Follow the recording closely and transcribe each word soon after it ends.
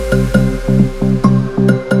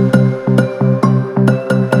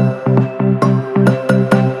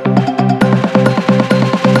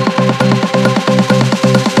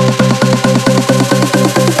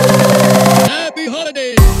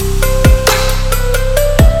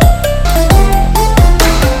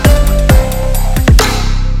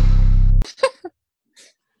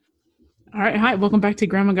right, hi. Welcome back to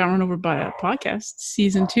Grandma Got Run Over by a Podcast,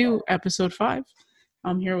 Season 2, Episode 5.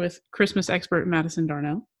 I'm here with Christmas expert Madison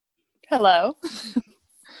Darnell. Hello.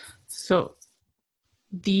 So,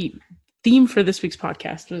 the theme for this week's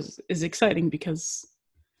podcast is exciting because,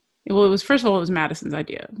 well, it was Madison's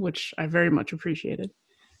idea, which I very much appreciated.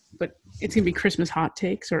 But it's going to be Christmas hot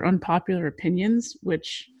takes or unpopular opinions,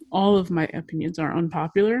 which all of my opinions are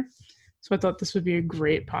unpopular. So I thought this would be a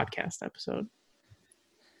great podcast episode.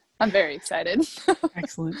 I'm very excited.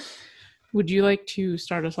 Excellent. Would you like to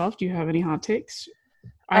start us off? Do you have any hot takes?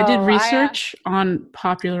 I did research on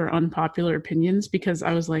popular, unpopular opinions because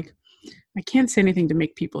I was like, I can't say anything to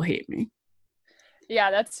make people hate me.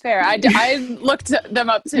 Yeah, that's fair. I looked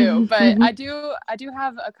them up too, but I do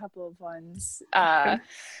have a couple of ones. Okay.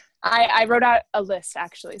 I wrote out a list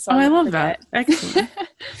actually. So I love that. Excellent.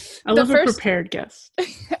 I love a prepared guest.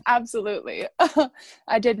 Absolutely.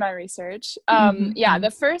 I did my research. Yeah,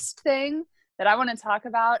 the first thing that I want to talk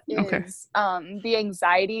about is the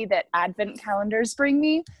anxiety that advent calendars bring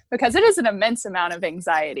me, because it is an immense amount of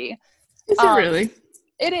anxiety. Is it really?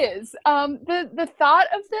 It is. The thought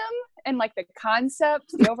of them and like the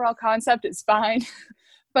concept, the overall concept is fine.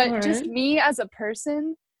 But just me as a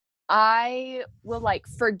person, I will like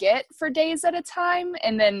forget for days at a time,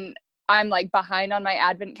 and then I'm like behind on my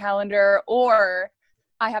advent calendar, or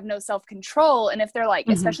I have no self-control. And if they're like,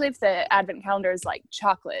 especially if the advent calendar is like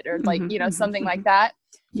chocolate or like, something like that,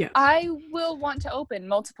 I will want to open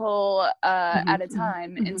multiple at a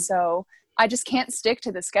time. And so I just can't stick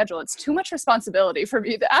to the schedule. It's too much responsibility for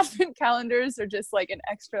me. The advent calendars are just like an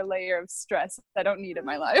extra layer of stress I don't need in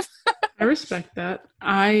my life. I respect that.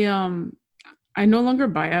 I no longer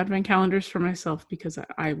buy advent calendars for myself because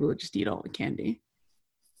I will just eat all the candy.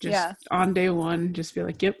 On day one, just feel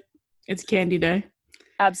like, yep, it's candy day.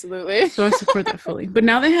 Absolutely. So I support that fully. But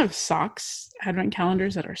now they have advent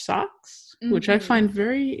calendars that are socks, which I find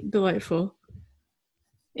very delightful.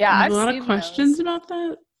 Yeah, I have a lot of questions about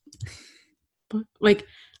that. But like,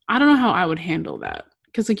 I don't know how I would handle that.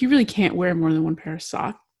 Because like, you really can't wear more than one pair of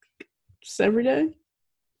socks every day.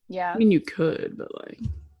 Yeah. I mean, you could, but like...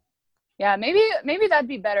 Yeah, maybe that'd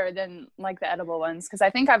be better than like the edible ones, because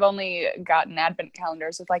I think I've only gotten advent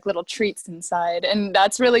calendars with like little treats inside, and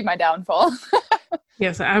that's really my downfall.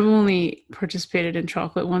 Yes, I've only participated in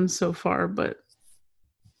chocolate ones so far, but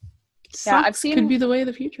socks could be the way of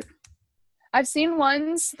the future. I've seen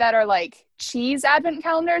ones that are like cheese advent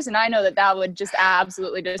calendars, and I know that would just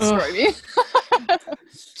absolutely destroy me.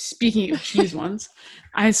 Speaking of cheese ones,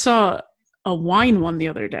 I saw a wine one the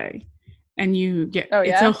other day. And you get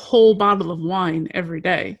it's a whole bottle of wine every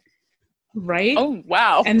day, right? Oh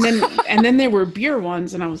wow! And then there were beer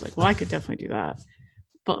ones, and I was like, well, I could definitely do that.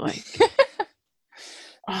 But like,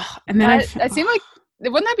 and then I seem like,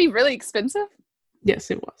 wouldn't that be really expensive? Yes,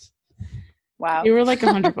 it was. Wow, they were like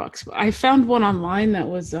 $100. I found one online that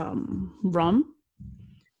was rum.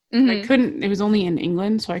 I couldn't. It was only in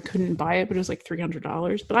England, so I couldn't buy it. But it was like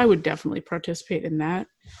 $300. But I would definitely participate in that,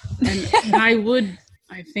 and I would.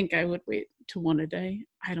 I think I would wait to one a day.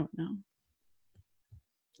 I don't know.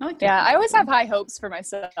 I always have high hopes for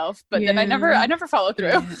myself, but then I never follow through.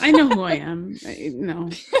 Yeah. I know who I am. No.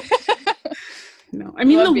 I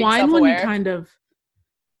mean, the wine one, you kind of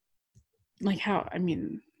like how, I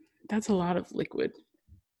mean, that's a lot of liquid.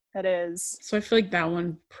 That is. So I feel like that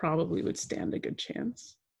one probably would stand a good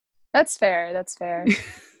chance. That's fair.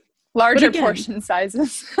 Larger portion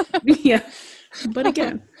sizes. Yeah. But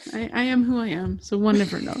again, I am who I am, so one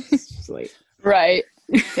never knows. It's like, right.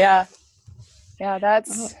 Yeah. Yeah,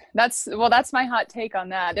 that's my hot take on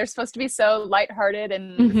that. They're supposed to be so lighthearted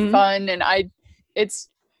and fun, and it's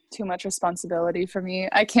too much responsibility for me.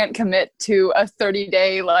 I can't commit to a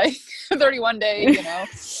 30-day, like 31 day,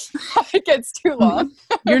 it gets too long.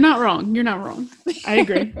 You're not wrong. I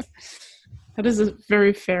agree. That is a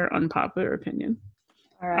very fair, unpopular opinion.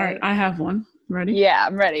 All right, I have one. Ready? Yeah,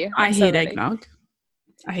 I'm ready. I hate eggnog.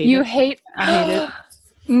 I hate it. I hate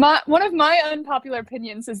it. One of my unpopular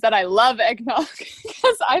opinions is that I love eggnog,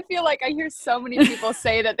 because I feel like I hear so many people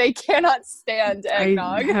say that they cannot stand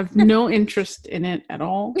eggnog. I have no interest in it at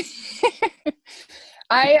all.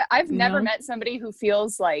 I've never met somebody who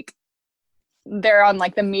feels like they're on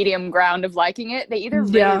like the medium ground of liking it. They either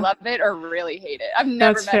really love it or really hate it. I've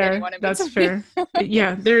never met anyone in between. That's fair.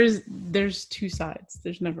 Yeah, there's two sides.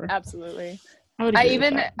 There's never. Absolutely. I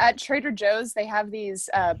even at Trader Joe's, they have these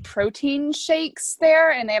protein shakes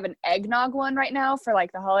there, and they have an eggnog one right now for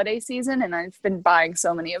like the holiday season, and I've been buying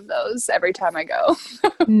so many of those every time I go.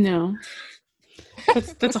 No,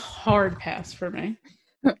 that's a hard pass for me.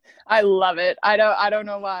 I love it. I don't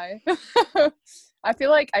know why. I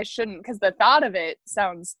feel like I shouldn't, because the thought of it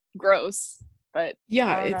sounds gross. But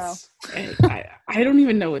yeah, I don't know. I don't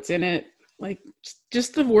even know what's in it. Like,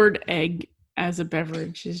 just the word egg as a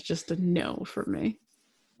beverage is just a no for me.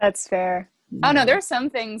 That's fair. No. I don't know. There are some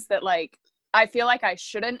things that like I feel like I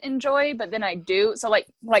shouldn't enjoy, but then I do. So like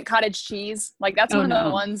cottage cheese, like that's one of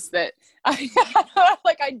the ones that I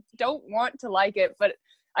like. I don't want to like it, but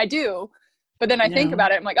I do. But then I think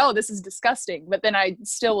about it, I'm like, oh, this is disgusting. But then I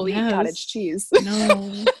still will eat cottage cheese.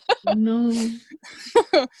 No.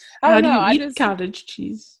 How do you eat cottage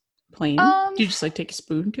cheese? Plain? Do you just like take a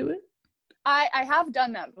spoon to it? I have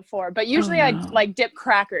done that before, but usually I like dip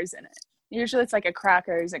crackers in it. Usually it's like a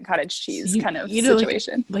crackers and cottage cheese kind of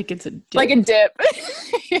situation. Like it's a dip. Like a dip.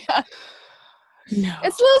 Yeah. No.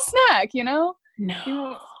 It's a little snack, you know?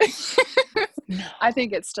 No. No. I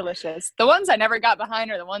think it's delicious. The ones I never got behind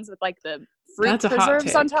are the ones with like the fruit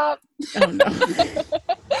preserves on top. Oh no.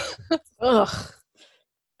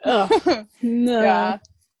 Ugh. No.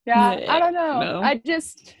 Yeah. I don't know. No. I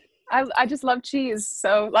just love cheese.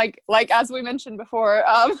 So like as we mentioned before,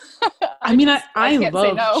 I mean, I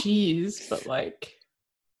love cheese, but like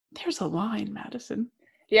there's a line, Madison.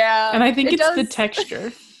 Yeah. And I think it's the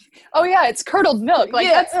texture. Oh yeah, it's curdled milk. Like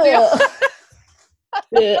that's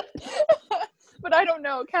But I don't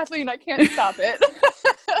know, Kathleen, I can't stop it.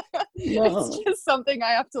 No. It's just something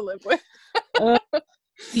I have to live with.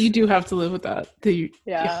 You do have to live with that.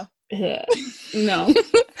 Yeah. No.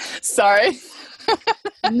 Sorry.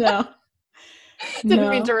 No. Didn't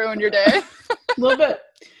mean to ruin your day. A little bit.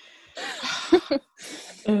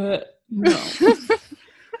 No.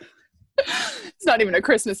 It's not even a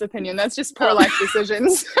Christmas opinion. That's just poor life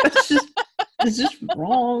decisions. It's just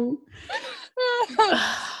wrong.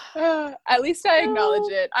 At least I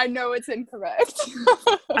acknowledge it. I know it's incorrect.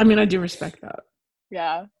 I mean, I do respect that.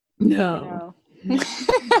 Yeah. No. It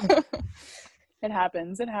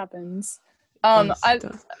happens.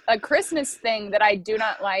 A Christmas thing that I do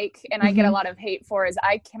not like and I get a lot of hate for is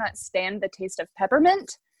I cannot stand the taste of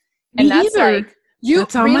peppermint. And that's either. Like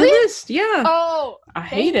that's on my list. Yeah. Oh, I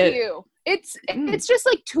hate it. You. It's just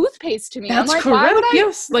like toothpaste to me. That's I'm like, correct.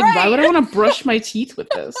 Why would I want to brush my teeth with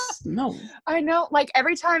this? No. I know. Like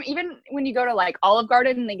every time, even when you go to like Olive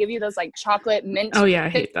Garden and they give you those like chocolate mint I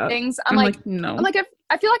hate that things, I'm like, no. I'm like,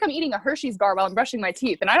 I feel like I'm eating a Hershey's bar while I'm brushing my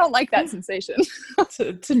teeth, and I don't like that sensation.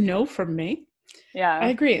 It's a no from me. Yeah, I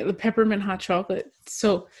agree. The peppermint hot chocolate.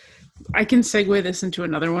 So I can segue this into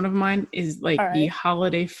another one of mine is like the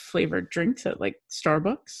holiday flavored drinks at like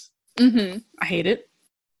Starbucks. Mm-hmm. I hate it.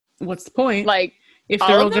 What's the point? Like, if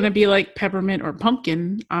they're all going to be like peppermint or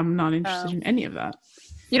pumpkin, I'm not interested in any of that.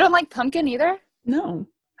 You don't like pumpkin either? No.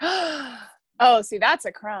 Oh, see, that's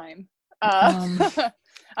a crime. I'm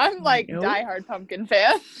like diehard pumpkin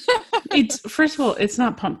fan. It's first of all, it's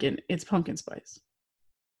not pumpkin; it's pumpkin spice,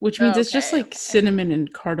 which means it's just like cinnamon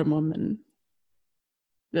and cardamom and.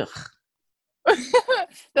 Ugh.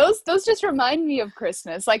 Those just remind me of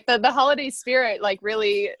Christmas. Like the holiday spirit, like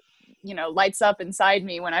really, lights up inside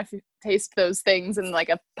me when I taste those things, and like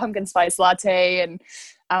a pumpkin spice latte, and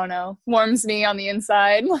I don't know, warms me on the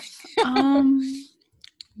inside.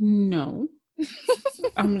 No.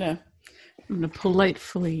 I'm gonna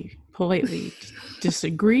politely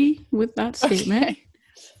disagree with that statement.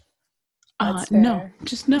 No,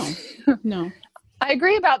 just no. I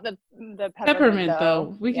agree about the peppermint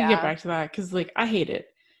though. We can get back to that because like I hate it.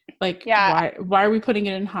 Like why are we putting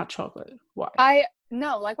it in hot chocolate? Why?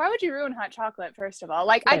 Like why would you ruin hot chocolate first of all?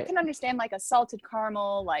 Like I can understand like a salted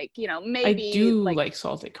caramel, like maybe I do like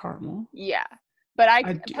salted caramel. Yeah, but I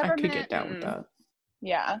could get down with that.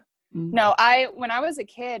 Yeah. No, when I was a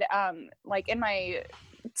kid, like in my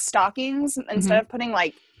stockings, instead of putting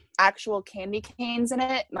like actual candy canes in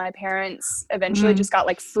it, my parents eventually just got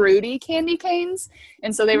like fruity candy canes,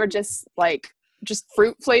 and so they were just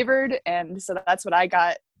fruit flavored, and so that's what I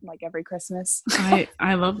got like every Christmas.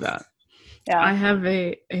 I love that. Yeah. I have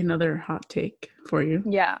another hot take for you.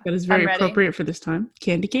 Yeah. That is very appropriate for this time.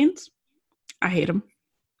 Candy canes. I hate them.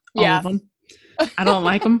 All of them. I don't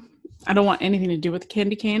like them. I don't want anything to do with the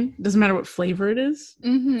candy cane. Doesn't matter what flavor it is.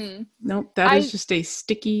 Mm-hmm. Nope. That is just a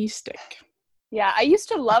sticky stick. Yeah. I used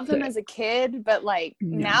to love them as a kid, but like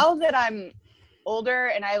now that I'm older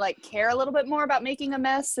and I like care a little bit more about making a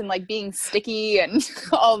mess and like being sticky and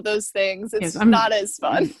all of those things, it's not as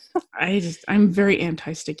fun. I'm very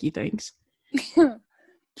anti-sticky things.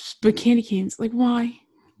 But candy canes, like why?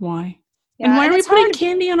 Yeah, and why are we putting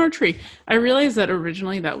candy on our tree? I realize that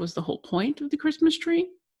originally that was the whole point of the Christmas tree.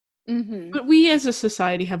 Mm-hmm. But we as a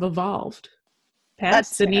society have evolved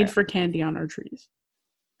past the need for candy on our trees.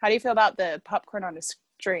 How do you feel about the popcorn on a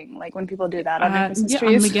string? Like when people do that on their Christmas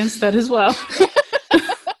trees? I'm against that as well.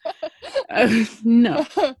 No.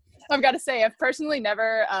 I've got to say, I've personally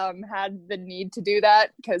never had the need to do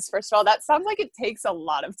that because, first of all, that sounds like it takes a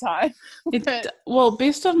lot of time. Well,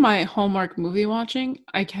 based on my Hallmark movie watching,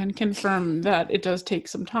 I can confirm that it does take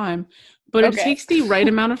some time, but it takes the right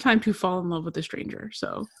amount of time to fall in love with a stranger.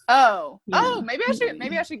 So. Maybe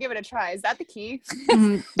I should give it a try. Is that the key?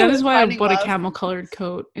 That is why I bought a camel-colored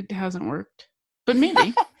coat. It hasn't worked, but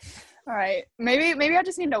maybe. All right, maybe I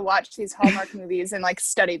just need to watch these Hallmark movies and like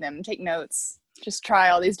study them, take notes. Just try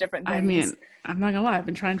all these different things. I mean, I'm not gonna lie, I've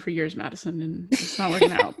been trying for years, Madison, and it's not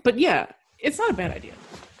working out. But yeah, it's not a bad idea.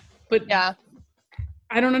 But yeah,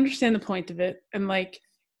 I don't understand the point of it. And like,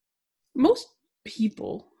 most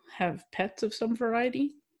people have pets of some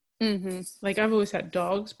variety. Mm-hmm. Like, I've always had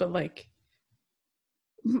dogs, but like,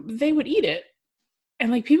 they would eat it.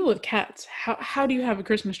 And like, people with cats, how do you have a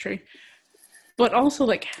Christmas tree? But also,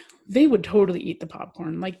 like, they would totally eat the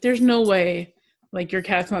popcorn. Like, there's no way. Like, your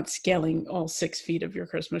cat's not scaling all 6 feet of your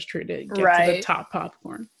Christmas tree to get to the top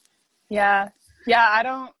popcorn. Yeah.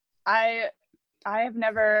 I have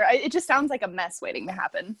never, it just sounds like a mess waiting to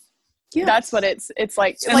happen. Yeah. That's what it's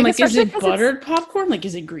like. And like is it buttered popcorn? Like,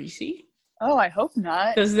 is it greasy? Oh, I hope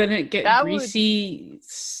not. Does then it get greasy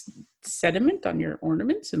sediment on your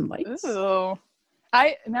ornaments and lights? Ooh.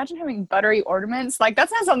 I imagine having buttery ornaments. Like,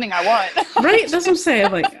 that's not something I want. Right? That's what I'm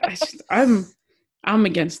saying. Like, I'm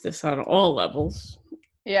against this on all levels.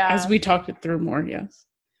 Yeah. As we talked it through more, yes.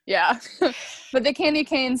 Yeah. But the candy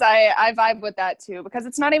canes, I vibe with that too, because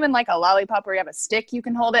it's not even like a lollipop where you have a stick you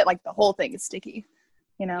can hold it. Like, the whole thing is sticky,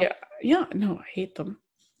 you know? Yeah. No, I hate them.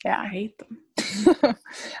 Yeah. I hate them.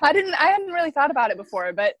 I hadn't really thought about it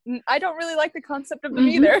before, but I don't really like the concept of them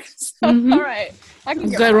either. So, all right. I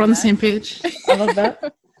can glad we're on the same page. I love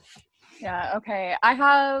that. Yeah. Okay. I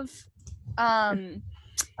have,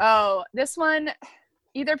 this one,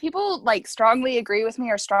 either people like strongly agree with me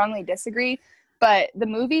or strongly disagree, but the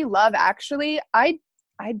movie Love Actually, I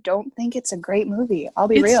don't think it's a great movie. I'll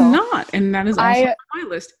be real. It's not, and that is also on my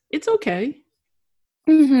list. It's okay.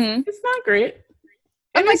 Mm-hmm. It's not great.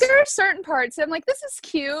 I'm like, there are certain parts I'm like, this is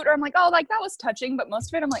cute, or I'm like, oh, like that was touching, but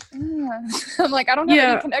most of it I'm like, I'm like, I don't have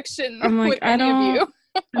any connection with any of you.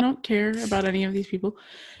 I don't care about any of these people.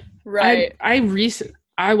 Right.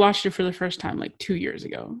 I watched it for the first time like 2 years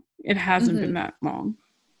ago. It hasn't been that long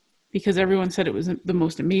because everyone said it was the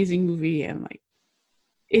most amazing movie, and like,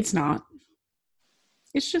 it's not.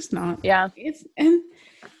 It's just not. Yeah.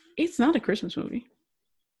 It's not a Christmas movie.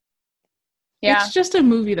 Yeah. It's just a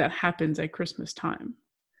movie that happens at Christmas time.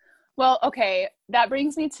 Well, okay, that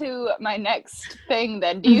brings me to my next thing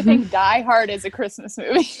then. Do you think Die Hard is a Christmas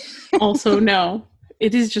movie? Also, no.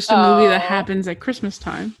 It is just a movie that happens at Christmas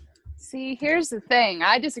time. See, here's the thing.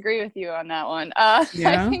 I disagree with you on that one. I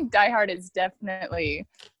think Die Hard is definitely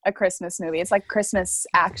a Christmas movie. It's like Christmas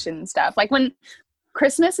action stuff. Like, when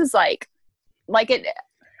Christmas is like it,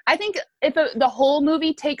 I think if the whole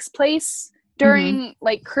movie takes place during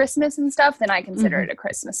like Christmas and stuff, then I consider it a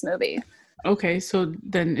Christmas movie. Okay, so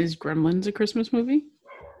then is Gremlins a Christmas movie?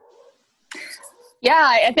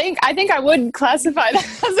 Yeah, I think I would classify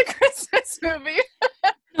that as a Christmas movie.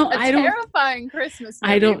 No, terrifying Christmas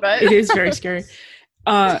movie. But it is very scary.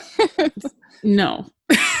 No.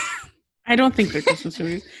 I don't think they're Christmas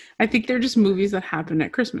movies. I think they're just movies that happen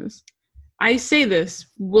at Christmas. I say this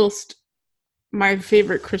whilst my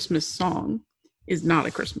favorite Christmas song is not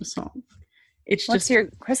a Christmas song. What's your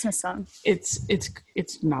Christmas song?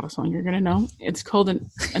 It's not a song you're gonna know. It's called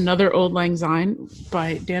Another Auld Lang Syne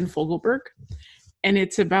by Dan Fogelberg, and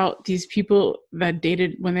it's about these people that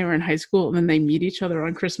dated when they were in high school, and then they meet each other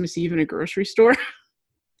on Christmas Eve in a grocery store.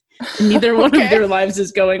 Neither one of their lives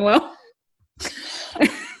is going well.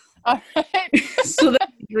 All right. So they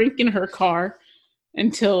drink in her car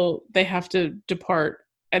until they have to depart,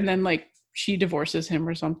 and then like she divorces him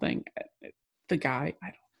or something. The guy, I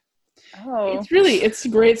don't. Oh, it's a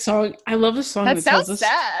great song. I love a song that sounds tells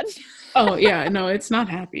sad. Oh yeah, no, it's not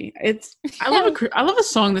happy. I love a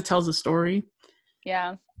song that tells a story.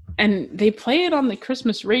 Yeah. And they play it on the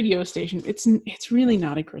Christmas radio station. It's really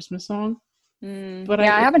not a Christmas song. But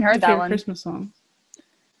I haven't heard that one. Christmas song.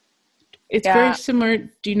 It's very similar.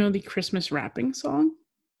 Do you know the Christmas wrapping song?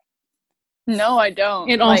 No, I don't.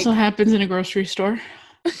 It also happens in a grocery store.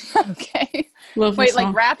 Okay. Love Wait,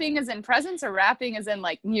 like wrapping as in presents or wrapping as in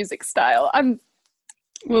like music style?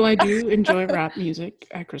 Well, I do enjoy rap music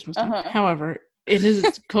at Christmas time. However,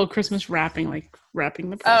 it's called Christmas wrapping, like wrapping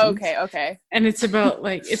the presents. Oh, okay. And it's about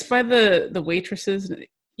like, it's by the waitresses.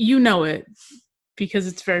 You know it because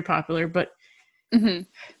it's very popular, but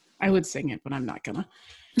I would sing it, but I'm not gonna.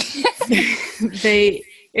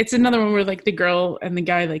 It's another one where like the girl and the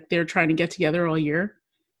guy, like they're trying to get together all year.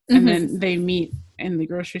 and then they meet in the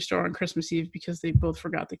grocery store on Christmas Eve because they both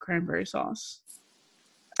forgot the cranberry sauce.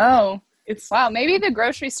 Oh, wow. Maybe the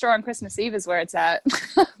grocery store on Christmas Eve is where it's at.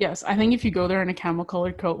 Yes, I think if you go there in a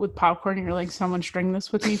camel-colored coat with popcorn and you're like, someone string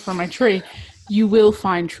this with me for my tree, you will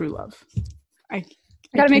find true love. I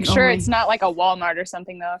gotta make sure it's not like a Walmart or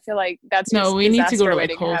something, though. I feel like that's just we need to go to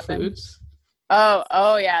like Whole Foods.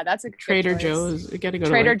 Oh yeah, that's a Trader Joe's. You gotta go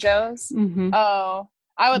Trader to Joe's. Mm-hmm. Oh,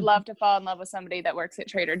 I would love to fall in love with somebody that works at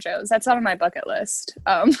Trader Joe's. That's on my bucket list.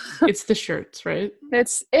 It's the shirts, right?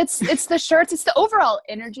 It's the shirts. It's the overall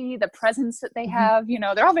energy, the presence that they have. You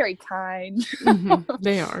know, they're all very kind.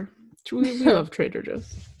 They are. We love Trader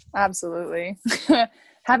Joe's. Absolutely.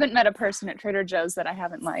 Haven't met a person at Trader Joe's that I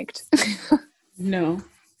haven't liked. No.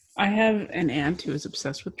 I have an aunt who is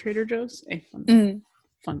obsessed with Trader Joe's. A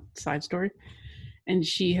fun side story. And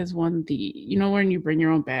she has won when you bring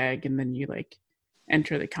your own bag and then you like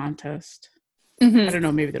enter the contest. I don't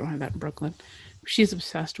know, maybe they don't have that in Brooklyn. She's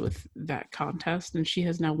obsessed with that contest and she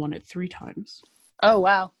has now won it 3 times. Oh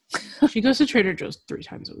wow. She goes to Trader Joe's 3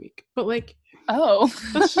 times a week. But like,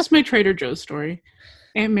 that's just my Trader Joe's story.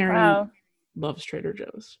 Aunt Mary loves Trader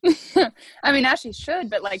Joe's. I mean, as she should,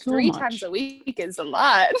 but like so 3 times a week is a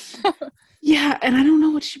lot. Yeah, and I don't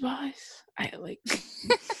know what she buys.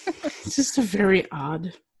 It's just a very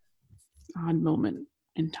odd moment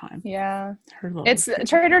in time. Yeah,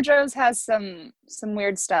 Trader Joe's has some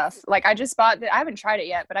weird stuff. Like I just bought I haven't tried it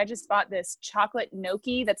yet, but I just bought this chocolate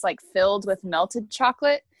gnocchi that's like filled with melted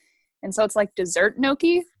chocolate, and so it's like dessert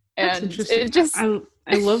gnocchi. And it just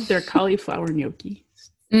I love their cauliflower gnocchi.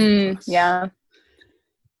 Yeah,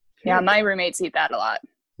 my roommates eat that a lot.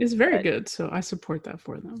 It's very good, so I support that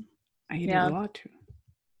for them. I eat it a lot too.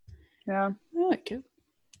 Yeah, I like it.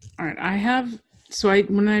 All right,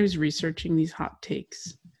 when I was researching these hot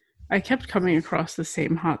takes, I kept coming across the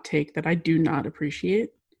same hot take that I do not appreciate.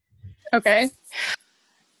 Okay.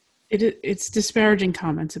 It's disparaging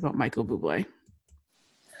comments about Michael Bublé.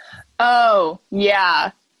 Oh, yeah.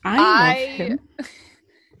 I love him.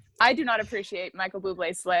 I do not appreciate Michael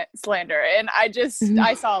Bublé slander, and I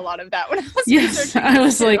saw a lot of that when I was researching. I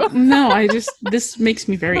was like, no, this makes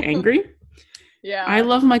me very angry. Yeah. I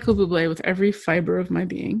love Michael Bublé with every fiber of my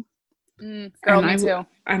being. Girl, me too.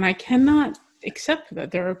 And I cannot accept that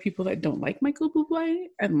there are people that don't like Michael Bublé,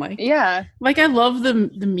 and like I love the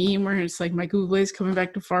meme where it's like Michael Bublé's coming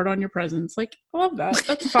back to fart on your presents. Like, I love that.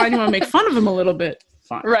 That's fine. You want to make fun of him a little bit,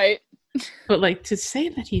 fine. Right. But like to say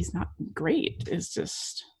that he's not great is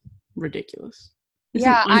just ridiculous. It's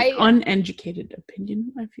an uneducated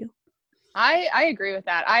opinion, I feel. I agree with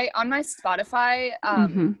that. On my Spotify,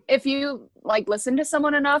 if you like listen to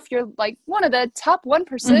someone enough, you're like one of the top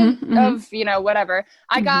 1% of, whatever.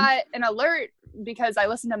 I got an alert because I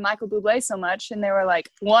listened to Michael Bublé so much, and they were like,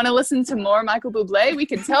 want to listen to more Michael Bublé? We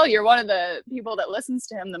can tell you're one of the people that listens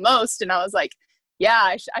to him the most. And I was like,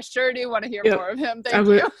 yeah, I sure do want to hear more of him. Thank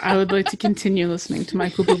you. I would like to continue listening to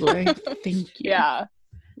Michael Bublé. Thank you. Yeah.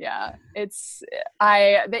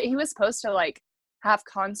 He was supposed to like have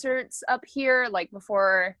concerts up here like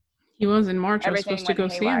before he was in March. I was supposed to go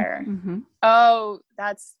see him. Oh,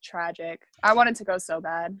 that's tragic. I wanted to go so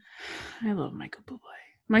bad. I love Michael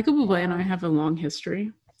Bublé and I have a long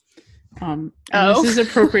history, and this is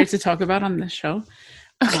appropriate to talk about on this show.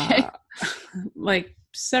 Okay. Like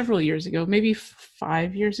several years ago, maybe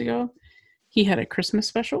 5 years ago, he had a Christmas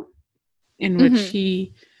special in which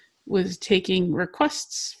he was taking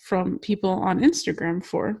requests from people on Instagram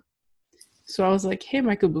for. So I was like, hey,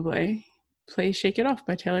 Michael Bublé, play Shake It Off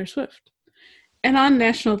by Taylor Swift. And on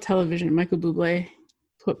national television, Michael Bublé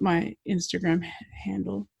put my Instagram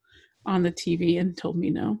handle on the TV and told me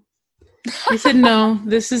no. He said, no,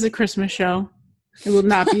 this is a Christmas show. It will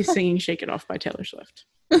not be singing Shake It Off by Taylor Swift.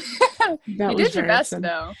 You did your best,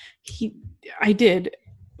 though. I did.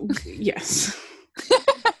 Yes.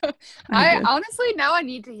 I honestly, now I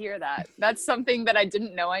need to hear that. That's something that I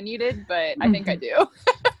didn't know I needed, but I think I do.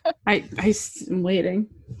 I'm waiting.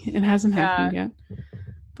 It hasn't happened yet.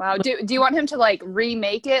 Wow. Do you want him to like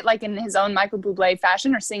remake it like in his own Michael Bublé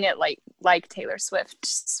fashion, or sing it like Taylor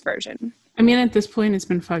Swift's version? I mean, at this point, it's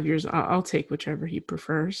been 5 years. I'll take whichever he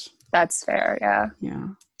prefers. That's fair. Yeah. Yeah.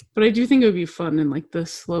 But I do think it would be fun and like the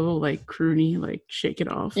slow, like croony, like Shake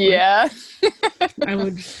It Off. Yeah. I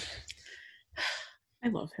love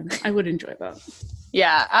him. I would enjoy that.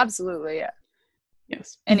 Yeah, absolutely. Yeah.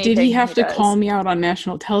 Yes. Did he have to call me out on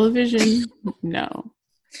national television? No.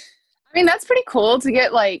 I mean, that's pretty cool to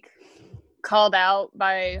get like called out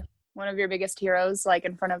by one of your biggest heroes, like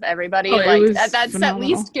in front of everybody. Like that's phenomenal.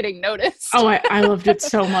 At least getting noticed. Oh, I loved it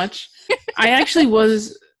so much. I actually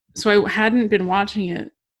was, so I hadn't been watching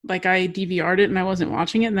it like I DVR'd it and I wasn't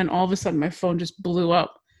watching it, and then all of a sudden my phone just blew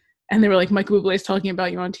up, and they were like, Michael Bublé is talking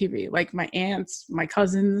about you on TV. Like my aunts, my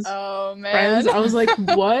cousins, Oh man, friends. I was like,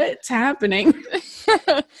 what's happening?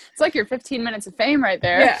 It's like your 15 minutes of fame right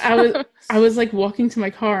there. Yeah, I was like walking to my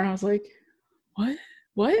car and I was like,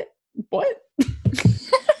 what?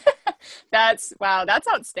 That's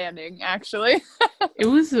outstanding, actually. It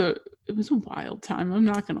was a wild time. I'm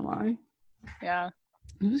not gonna lie. Yeah,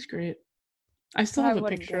 it was great. I still have a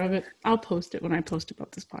picture of it. I'll post it when I post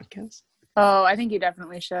about this podcast. Oh, I think you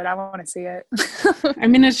definitely should. I want to see it. I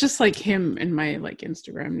mean, it's just like him and my like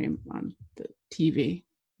Instagram name on the TV,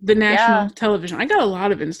 the national television. I got a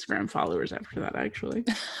lot of Instagram followers after that, actually.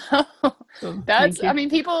 So, that's. I mean,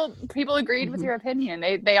 people agreed with your opinion.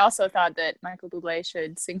 They also thought that Michael Bublé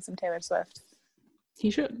should sing some Taylor Swift. He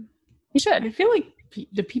should. I feel like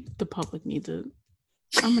the public needs it.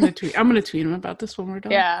 I'm gonna tweet him about this when we're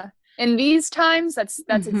done. Yeah. In these times, that's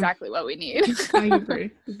exactly what we need. I agree.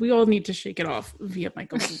 We all need to shake it off via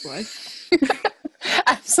Michael Bublé.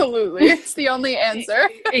 Absolutely. It's the only answer.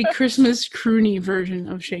 A Christmas croony version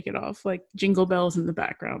of Shake It Off, like jingle bells in the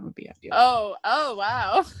background would be ideal. Oh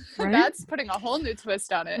wow. Right? That's putting a whole new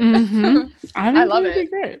twist on it. Mm-hmm. I love it.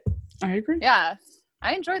 Great. I agree. Yeah.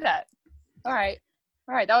 I enjoyed that. All right.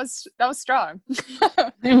 That was strong.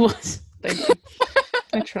 It was. Thank you.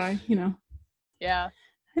 I try, Yeah.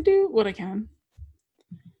 I do what I can.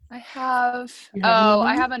 I have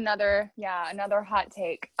another hot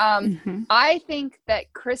take. I think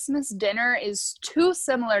that Christmas dinner is too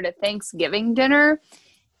similar to Thanksgiving dinner,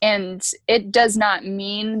 and it does not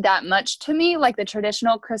mean that much to me, like the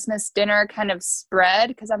traditional Christmas dinner kind of spread,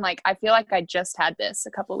 because I'm like, I feel like I just had this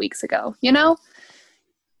a couple weeks ago,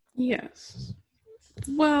 Yes.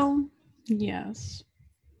 Well, yes.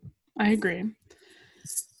 I agree.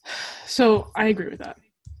 So I agree with that.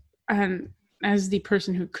 And as the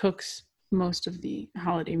person who cooks most of the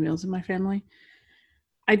holiday meals in my family,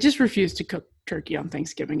 I just refuse to cook turkey on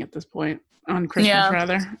Thanksgiving at this point. On Christmas,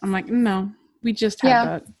 rather. I'm like, no, we just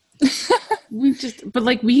had that. But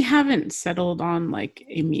like, we haven't settled on like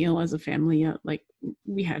a meal as a family yet. Like,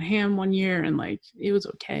 we had ham one year and like, it was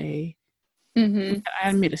okay.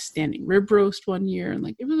 I made a standing rib roast one year and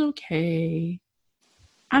like, it was okay.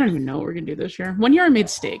 I don't even know what we're gonna do this year. One year I made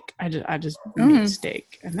steak. I just made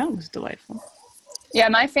steak, and that was delightful. Yeah,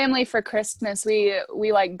 my family for Christmas, we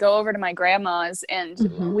like go over to my grandma's, and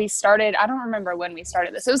we started. I don't remember when we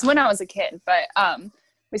started this. It was when I was a kid, but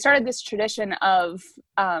we started this tradition of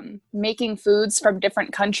making foods from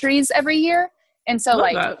different countries every year. And so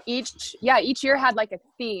like each year had like a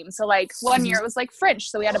theme. So like one year it was like French,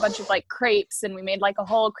 so we had a bunch of like crepes, and we made like a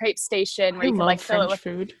whole crepe station where you could like fill it with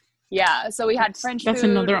food. Yeah, so we had French food. That's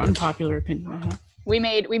another unpopular opinion I have. We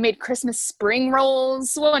made Christmas spring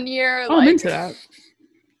rolls one year. Oh, I'm into that.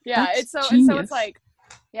 Yeah, That's so it's like,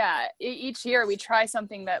 yeah, each year we try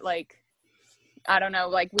something that like, I don't know,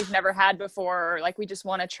 like we've never had before, or like we just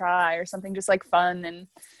want to try, or something just like fun and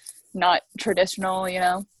not traditional,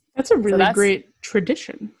 That's a really great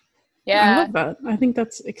tradition. Yeah, I love that. I think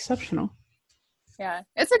that's exceptional. Yeah,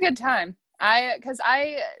 it's a good time.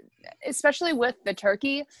 Especially with the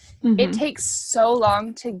turkey, it takes so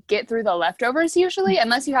long to get through the leftovers usually,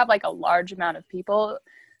 unless you have like a large amount of people.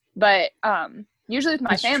 But usually with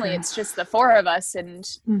my family, it's just the four of us, and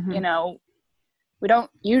we don't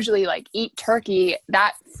usually like eat turkey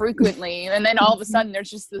that frequently. And then all of a sudden, there's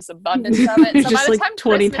just this abundance of it. So just by the like time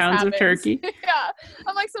 20 Christmas pounds happens, of turkey. Yeah,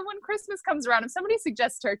 I'm like, so when Christmas comes around, if somebody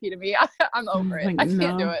suggests turkey to me, I'm over it. I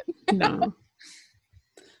can't do it. No.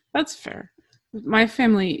 That's fair. My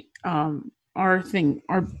family, our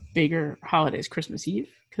bigger holiday is Christmas Eve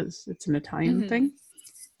because it's an Italian thing.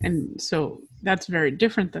 And so that's very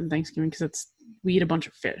different than Thanksgiving because we eat a bunch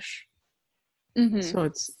of fish. So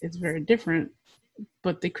it's very different.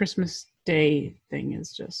 But the Christmas Day thing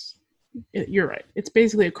is just, you're right. It's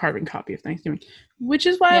basically a carbon copy of Thanksgiving, which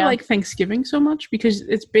is why I like Thanksgiving so much, because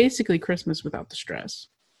it's basically Christmas without the stress.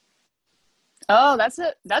 Oh, that's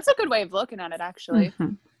a good way of looking at it, actually.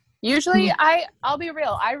 Usually, I'll be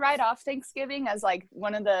real, I write off Thanksgiving as like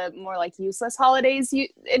one of the more like useless holidays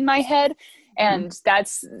in my head, and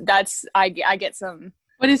that's I get some.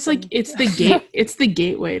 But it's like it's the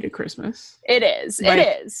gateway to Christmas. It is. Like,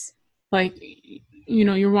 it is. Like,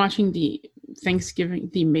 you're watching the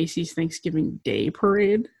Macy's Thanksgiving Day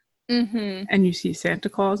Parade, and you see Santa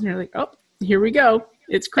Claus, and you're like, oh, here we go,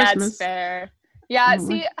 it's Christmas. That's fair. Yeah.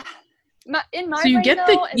 See, in my so you brain,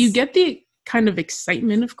 get the kind of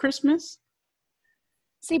excitement of Christmas.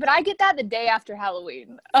 See, but I get that the day after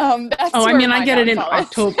Halloween. I get it in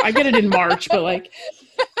March, but like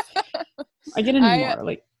I get it in March.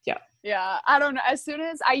 Like, yeah. Yeah, I don't know. As soon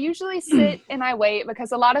as I usually sit and I wait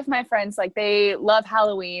because a lot of my friends, like, they love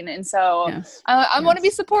Halloween. And so Yes. I want to be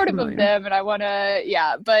supportive Familiar. of them, and I want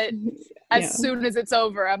to, but as soon as it's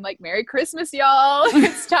over, I'm like, Merry Christmas, y'all.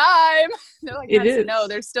 It's time. They're like, no,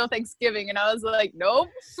 there's still Thanksgiving. And I was like, nope,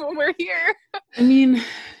 we're here. I mean,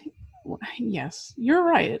 yes, you're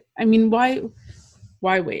right. I mean, why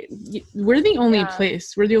wait? We're the only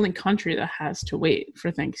we're the only country that has to wait for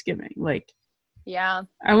Thanksgiving. Like, yeah,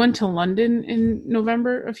 I went to London in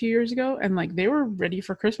November a few years ago, and like they were ready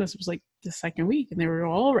for Christmas. It was like the second week, and they were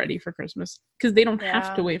all ready for Christmas because they don't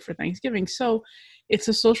have to wait for Thanksgiving. So it's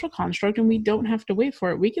a social construct, and we don't have to wait for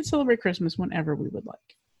it. We can celebrate Christmas whenever we would like.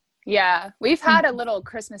 Yeah, we've had a little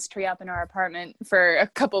Christmas tree up in our apartment for a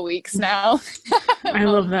couple weeks now. I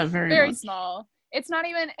love that very much. Small. It's not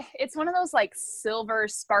even, it's one of those like silver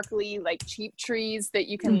sparkly like cheap trees that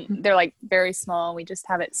you can, they're like very small. We just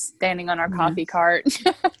have it standing on our coffee cart.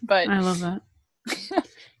 But I love that.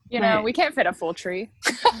 We can't fit a full tree.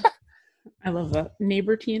 I love that.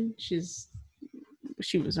 Neighbor Teen, she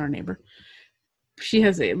was our neighbor. She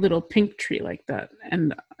has a little pink tree like that,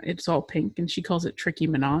 and it's all pink, and she calls it Tricky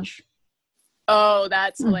Minaj. Oh,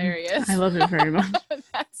 that's hilarious. I love it very much.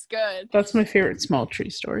 That's good. That's my favorite small tree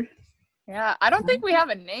story. Yeah, I don't think we have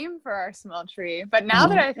a name for our small tree, but now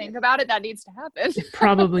that I think about it, that needs to happen. It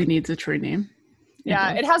probably needs a tree name.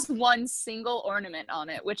 Yeah, it has one single ornament on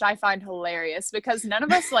it, which I find hilarious because none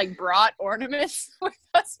of us like brought ornaments with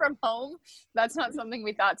us from home. That's not something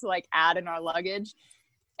we thought to like add in our luggage.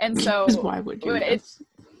 And so why would you?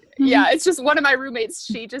 It's just one of my roommates.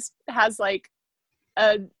 She just has like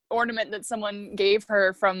an ornament that someone gave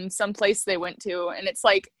her from some place they went to, and it's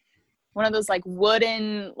like one of those like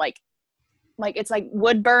wooden like it's like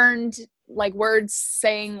wood burned like words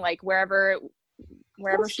saying like wherever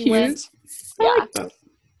That's she cute. went. I like that.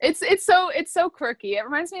 It's so quirky. It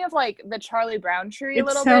reminds me of like the Charlie Brown tree a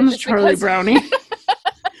little bit. It sounds Charlie Brownie.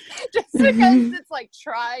 Just because it's like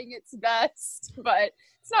trying its best, but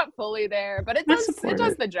it's not fully there. But it does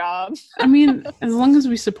the job. I mean, as long as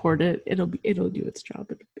we support it, it'll do its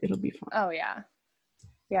job. It'll be fun. Oh yeah.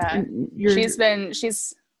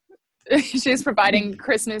 She's providing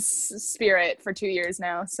Christmas spirit for 2 years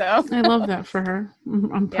now. So I love that for her.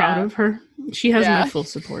 I'm proud of her. She has my full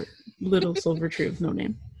support. Little silver tree with no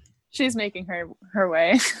name. She's making her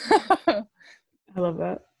way. I love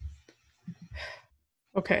that.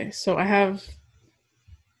 Okay, so I have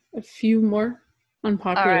a few more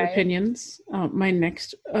unpopular opinions. My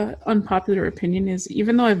next unpopular opinion is,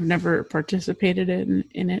 even though I've never participated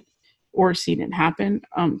in it or seen it happen,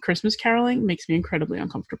 Christmas caroling makes me incredibly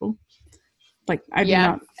uncomfortable. Like, I do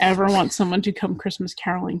not ever want someone to come Christmas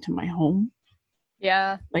caroling to my home.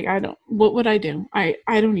 Yeah. Like, what would I do? I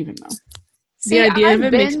don't even know. See, the idea of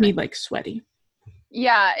it makes me like sweaty.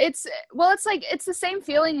 Yeah, it's like, it's the same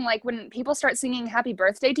feeling like when people start singing happy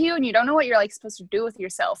birthday to you and you don't know what you're like supposed to do with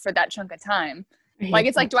yourself for that chunk of time. Like,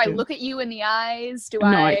 it's like, do I look at you in the eyes? Do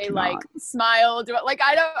I like smile?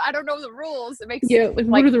 I don't know the rules. It makes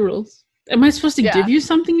what are the rules? Am I supposed to give you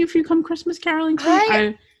something if you come Christmas caroling to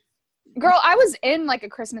me? Girl, I was in like a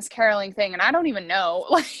Christmas caroling thing and I don't even know.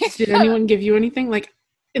 Like, did anyone give you anything? Like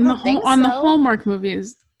in the Hallmark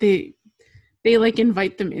movies, they like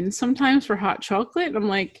invite them in sometimes for hot chocolate. And I'm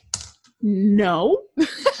like, no.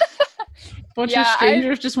 Bunch of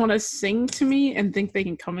strangers just want to sing to me and think they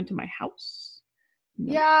can come into my house.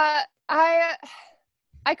 No. Yeah,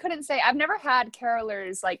 I couldn't say. I've never had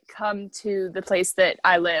carolers like come to the place that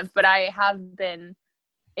I live, but I have been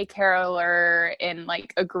a caroler in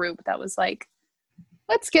like a group that was like,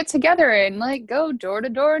 let's get together and like go door to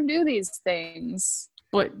door and do these things.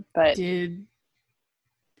 But did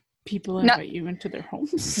people invite you into their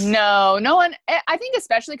homes? No one. I think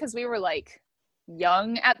especially because we were like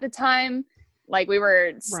young at the time. Like we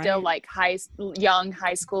were still like young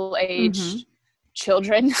high school age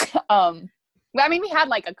children. I mean, we had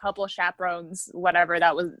like a couple chaperones, whatever,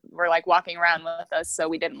 were like walking around with us, so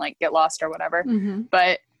we didn't like get lost or whatever.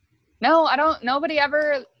 But no, nobody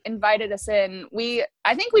ever invited us in.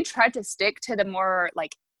 I think we tried to stick to the more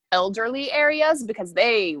like elderly areas because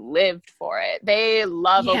they lived for it. They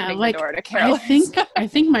love opening the door to carolers. I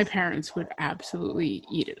think my parents would absolutely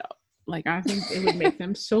eat it up. Like, I think it would make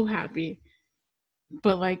them so happy.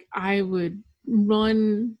 But like, I would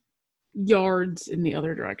run yards in the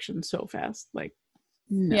other direction so fast. Like,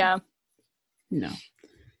 no.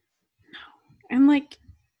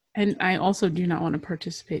 And I also do not want to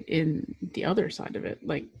participate in the other side of it.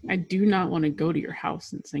 Like, I do not want to go to your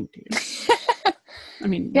house and sing to you. I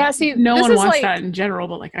mean, no one wants that in general,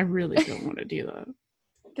 but like, I really don't want to do that.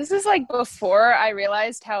 This is like before I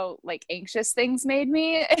realized how like anxious things made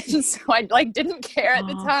me, and so I like didn't care at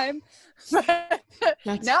the time.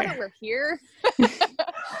 But now fair. that we're here,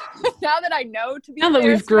 now that I know to be now that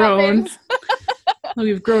we've grown,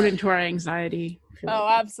 we've grown into our anxiety. Oh,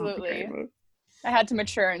 absolutely. I had to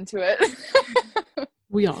mature into it.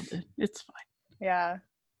 We all did. It's fine. Yeah.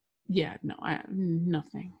 Yeah. No,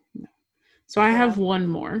 nothing. No. So I have one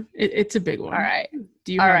more. It's a big one. All right.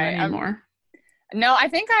 Do you have any more? No, I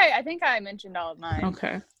think I mentioned all of mine.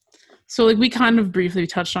 Okay. So like we kind of briefly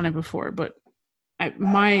touched on it before, but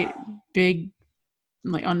my big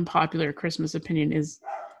like unpopular Christmas opinion is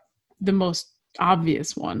the most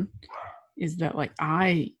obvious one is that like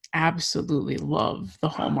I absolutely love the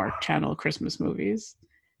Hallmark Channel Christmas movies.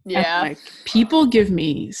 Yeah. And, like people give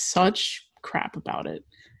me such crap about it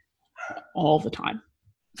all the time.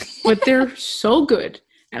 But they're so good.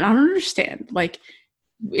 And I don't understand. Like,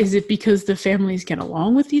 is it because the families get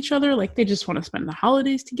along with each other? Like they just want to spend the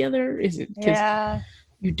holidays together? Is it because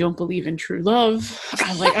you don't believe in true love?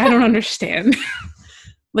 I don't understand.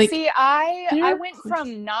 Like, see, I went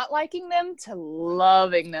from not liking them to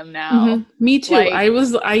loving them now. Mm-hmm. Me too. Like,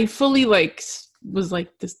 I fully like was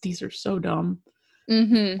like these are so dumb.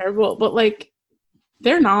 Mm-hmm. Terrible. But like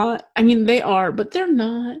they're not. I mean they are, but they're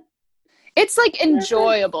not. It's like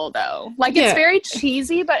enjoyable though. Like it's very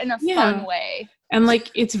cheesy but in a fun way. And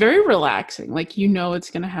like it's very relaxing. Like you know it's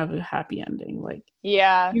gonna have a happy ending. Like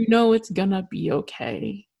you know it's gonna be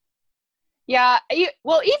okay. Yeah,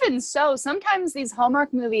 well, even so, sometimes these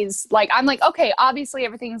Hallmark movies, like, I'm like, okay, obviously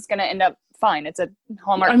everything's going to end up fine. It's a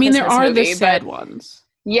Hallmark Christmas there are movie, the sad ones.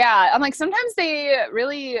 Yeah, I'm like, sometimes they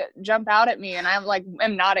really jump out at me, and I'm like,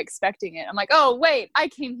 am not expecting it. I'm like, oh, wait, I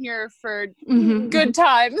came here for good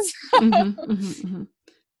times.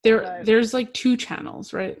 There's like 2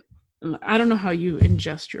 channels, right? I don't know how you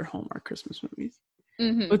ingest your Hallmark Christmas movies.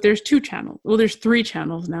 But there's 2 channels. Well, there's 3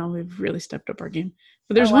 channels now. We've really stepped up our game.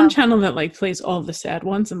 But there's one channel that like plays all the sad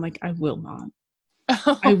ones, and like I will not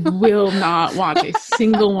watch a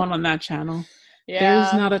single one on that channel.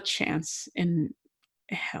 There's not a chance in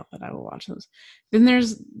hell that I will watch those. Then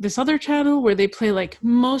there's this other channel where they play like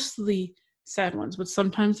mostly sad ones, but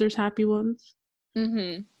sometimes there's happy ones.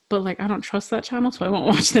 But like I don't trust that channel, so I won't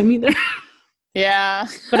watch them either.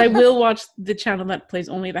 But I will watch the channel that plays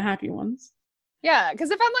only the happy ones. Yeah, because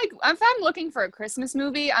if I'm looking for a Christmas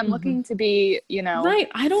movie, I'm looking to be, right.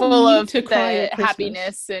 I don't full need of to cry the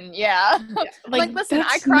happiness and like listen,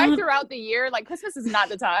 I cry throughout the year. Like Christmas is not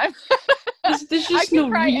the time. There's just no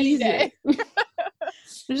reason.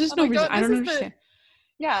 There's just no reason. I don't understand.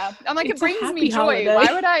 I'm like, it brings me joy. Holiday.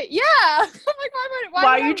 Why would I? Yeah, I'm like,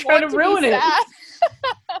 why are you trying to ruin it?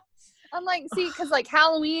 I'm like, see, because like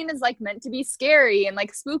Halloween is like meant to be scary and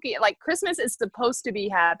like spooky. Like Christmas is supposed to be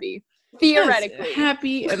happy. Theoretically. Yes,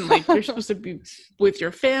 happy, and like you're supposed to be with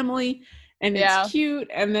your family, and it's cute,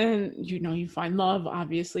 and then you find love,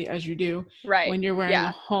 obviously, as you do when you're wearing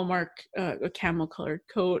a Hallmark a camel colored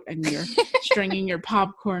coat, and you're stringing your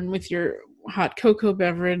popcorn with your hot cocoa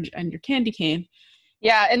beverage and your candy cane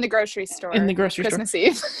in the grocery store Christmas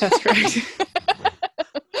Eve. That's correct.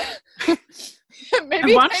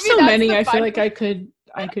 I watched so many I feel like I could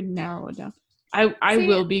narrow it down. I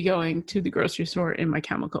will be going to the grocery store in my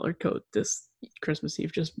camel colored coat this Christmas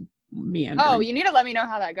Eve, just meandering. Oh, you need to let me know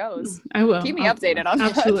how that goes. I will. Keep me updated on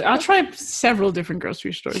that. Absolutely. I'll try several different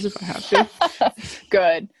grocery stores if I have to.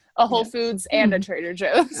 Good. A Whole Foods and a Trader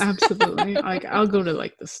Joe's. Absolutely. Like I'll go to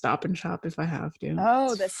like the Stop and Shop if I have to.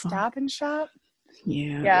 Oh, the Stop and Shop?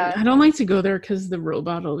 Yeah. I don't like to go there because the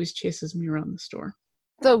robot always chases me around the store.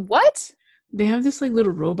 The what? They have this like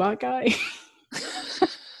little robot guy.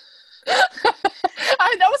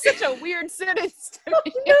 That was such a weird sentence to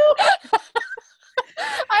me. No.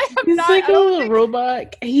 He's like a little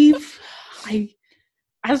robot. I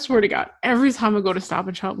swear to God, every time I go to Stop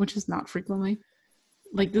and Shop, which is not frequently,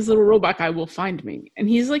 like this little robot guy will find me, and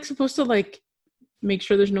he's like supposed to like make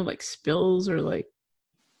sure there's no like spills or like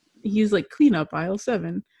he's like clean up aisle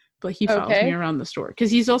 7, but he follows me around the store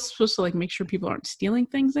because he's also supposed to like make sure people aren't stealing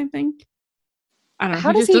things. I think. I don't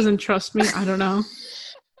know. He just doesn't trust me. I don't know.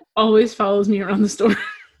 Always follows me around the store.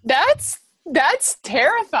 That's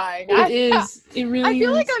terrifying. It is. It really is. I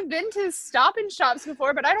feel like I've been to Stop and Shops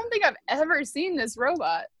before, but I don't think I've ever seen this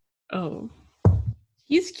robot. Oh.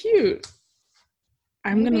 He's cute.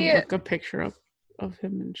 I'm going to look a picture up of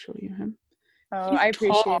him and show you him. Oh, I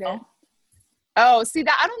appreciate it. Oh, see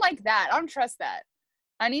that? I don't like that. I don't trust that.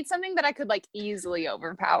 I need something that I could like easily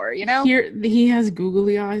overpower, Here, he has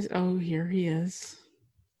googly eyes. Oh, here he is.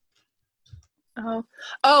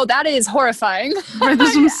 Oh, that is horrifying. Right,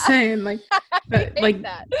 that's what I'm saying. Like,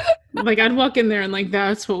 that. Like I'd walk in there and like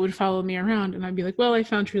that's what would follow me around, and I'd be like, well, I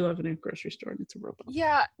found true love in a grocery store and it's a robot.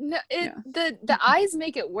 Yeah, no, the eyes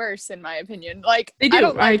make it worse in my opinion. Like they do. I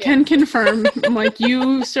don't like I it. can confirm. I'm like,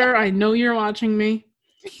 you, sir, I know you're watching me.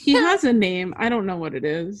 He has a name. I don't know what it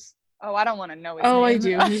is. Oh, I don't want to know his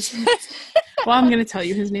name. I do. Well, I'm gonna tell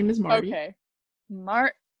you. His name is Marty. Okay.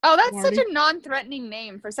 Oh, that's Marty. Such a non-threatening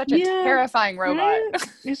name for such a terrifying robot. Right?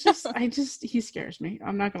 It's just, he scares me.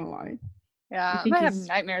 I'm not gonna lie. Yeah, I might have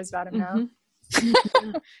nightmares about him now.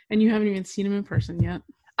 And you haven't even seen him in person yet.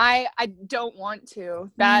 I don't want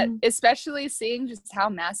to. That especially seeing just how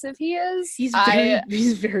massive he is. He's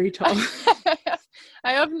very tall.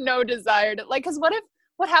 I have no desire to like. Because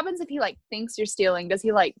what happens if he like thinks you're stealing? Does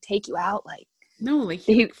he like take you out? Like no, like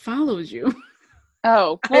he follows you.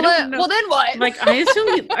 Oh, well then what? Like I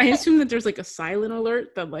assume that there's like a silent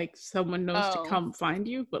alert that like someone knows to come find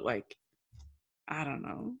you, but like I don't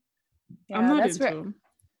know. Yeah, I'm not into him.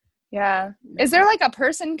 Yeah. Is there like a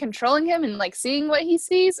person controlling him and like seeing what he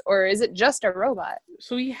sees, or is it just a robot?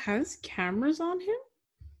 So he has cameras on him.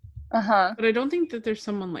 But I don't think that there's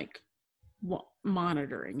someone like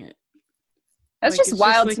monitoring it. That's like, just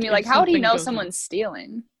wild to me. Like, how would he know someone's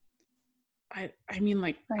stealing? I mean,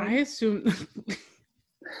 like, I assume.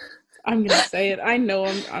 I'm gonna say it. I know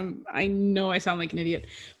I know I sound like an idiot,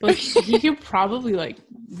 but like, he could probably like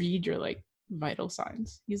read your like vital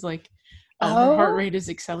signs. He's like, her heart rate is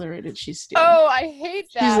accelerated. She's stealing. Oh, I hate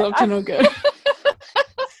that. She's up to no good.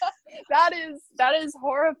 That is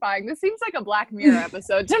horrifying. This seems like a Black Mirror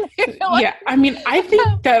episode to me. Like, yeah, I mean, I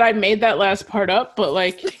think that I made that last part up, but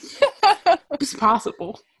like, it's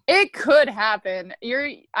possible. It could happen.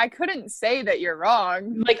 I couldn't say that you're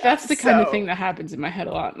wrong. Like that's the kind of thing that happens in my head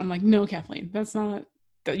a lot. And I'm like, no, Kathleen, that's not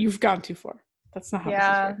that you've gone too far. That's not how this is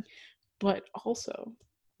working. But also,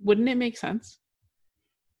 wouldn't it make sense?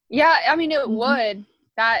 Yeah, I mean it would.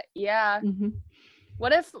 That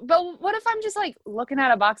What if I'm just like looking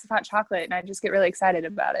at a box of hot chocolate and I just get really excited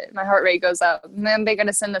about it? My heart rate goes up, and then they're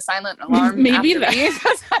gonna send the silent alarm. Maybe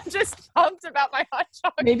because I'm just pumped about my hot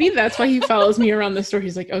chocolate. Maybe that's why he follows me around the store.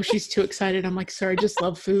 He's like, "Oh, she's too excited." I'm like, "Sir, I just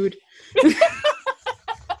love food."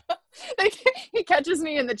 He catches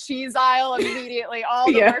me in the cheese aisle immediately.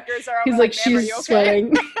 All the workers are. He's like, "She's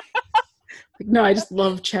sweating." Like, no, I just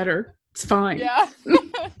love cheddar. It's fine. Yeah.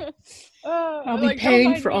 I'll be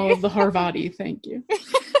paying for all of the Harvati. Thank you.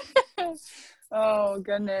 Oh,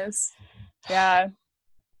 goodness. Yeah.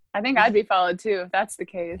 I think I'd be followed too if that's the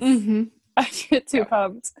case. I get too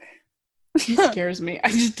pumped. He scares me. I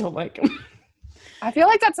just don't like him. I feel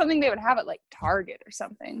like that's something they would have at like Target or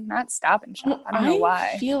something, not Stop and Shop. I don't know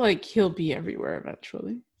why. I feel like he'll be everywhere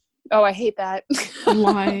eventually. Oh, I hate that.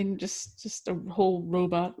 Line, just a whole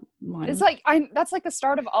robot line. It's like that's like the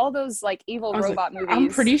start of all those like evil robot movies. I'm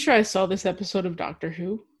pretty sure I saw this episode of Doctor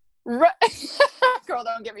Who. Right. Girl,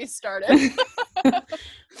 don't get me started. But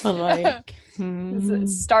like, it's the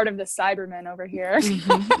start of the Cybermen over here.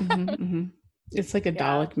 It's like a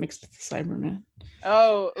Dalek mixed with the Cyberman.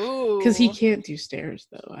 Oh, ooh. Because he can't do stairs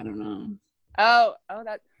though. I don't know. Oh,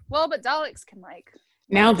 that. Well, but Daleks can like.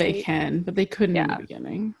 Now they can, but they couldn't in the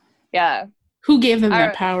beginning. Yeah. Who gave them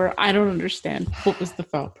that power? I don't understand. What was the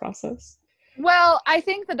thought process? Well, I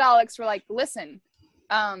think the Daleks were like, listen,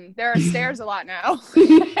 there are stairs a lot now.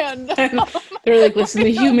 and they're like, listen,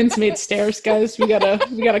 the humans made stairs, guys. We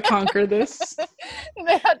gotta conquer this. And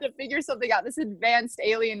they had to figure something out. This advanced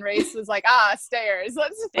alien race was like, stairs.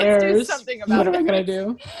 Let's do something about it. What am I gonna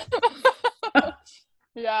do?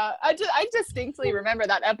 Yeah, I distinctly remember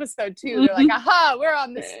that episode too. They're like, "Aha, we're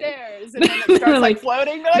on the stairs," and then it starts like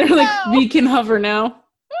floating. They're like, "We can hover now."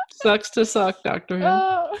 Sucks to suck, Doctor Who.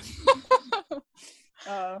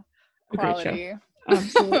 Quality. Great show.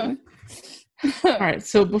 Absolutely. All right,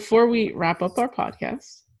 so before we wrap up our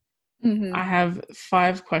podcast, I have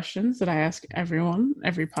 5 questions that I ask every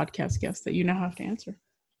podcast guest that you now have to answer.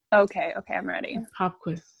 Okay, I'm ready. Pop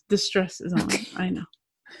quiz. The stress is on. I know.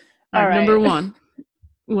 All right. Number 1.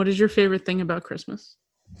 What is your favorite thing about Christmas?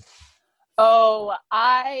 Oh,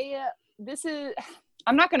 I'm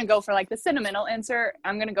not going to go for like the sentimental answer.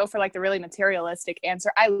 I'm going to go for like the really materialistic answer.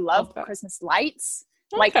 I love Christmas lights.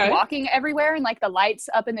 Like walking everywhere and like the lights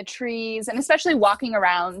up in the trees, and especially walking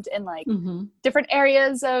around in like different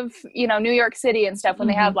areas of, New York City and stuff when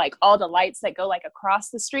they have like all the lights that go like across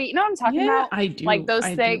the street. You know what I'm talking about? I do. Like those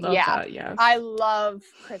things. That, yes. I love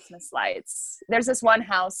Christmas lights. There's this one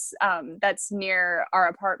house that's near our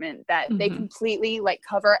apartment that they completely like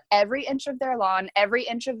cover every inch of their lawn, every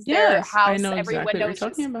inch of their house, I know every exactly window. What you're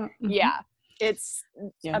talking about. Yeah. It's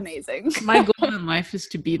amazing. My goal in life is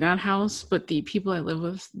to be that house, but the people I live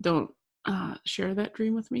with don't share that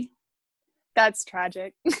dream with me. That's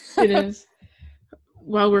tragic. It is.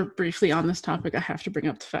 While we're briefly on this topic, I have to bring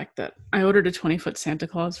up the fact that I ordered a 20-foot Santa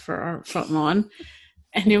Claus for our front lawn,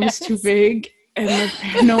 and it was too big, and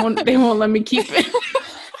they won't let me keep it.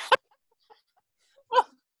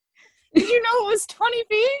 Did you know it was 20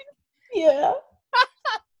 feet? Yeah.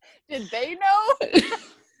 Did they know?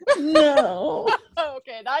 No.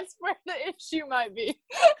 Okay, that's where the issue might be.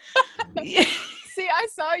 Yeah. See, I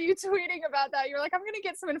saw you tweeting about that. You were like, I'm going to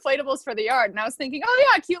get some inflatables for the yard. And I was thinking, oh,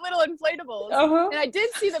 yeah, cute little inflatables. Uh-huh. And I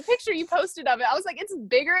did see the picture you posted of it. I was like, it's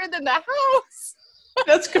bigger than the house.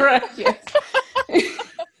 That's correct, yes.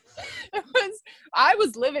 I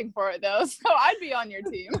was living for it, though, so I'd be on your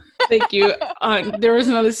team. Thank you. There was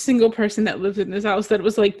not a single person that lived in this house that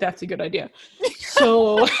was like, that's a good idea.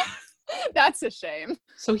 So... That's a shame.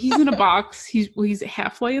 So he's in a box. He's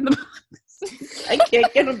halfway in the box. I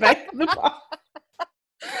can't get him back in the box.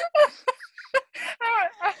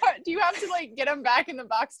 Do you have to like get him back in the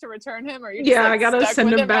box to return him, or you? Yeah, I gotta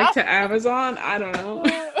send him back to Amazon. I don't know.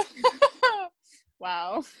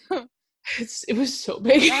 Wow, it was so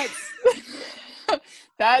big.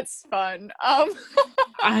 That's fun.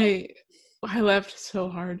 I laughed so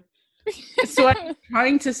hard. So I was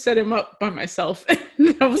trying to set him up by myself, and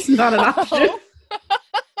that was not an option.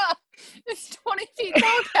 It's 20 feet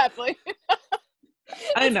tall, Kathleen.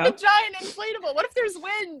 I know. It's a giant inflatable. What if there's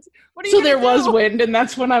wind? What are you So there was do? wind, and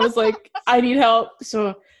that's when I was like, I need help.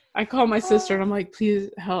 So I call my sister, and I'm like, please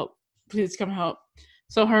help. Please come help.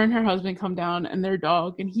 So her and her husband come down, and their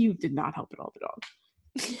dog, and he did not help at all, the dog.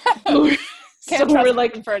 Can't so trust we're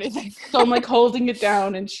like, him for anything. So I'm like holding it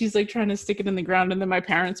down, and she's like trying to stick it in the ground, and then my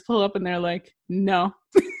parents pull up and they're like, no.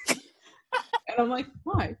 And I'm like,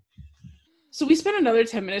 why? So we spent another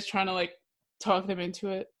 10 minutes trying to like talk them into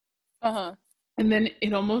it. Uh-huh. And then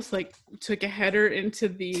it almost like took a header into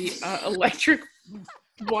the electric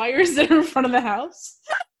wires that are in front of the house.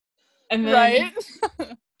 And then, right.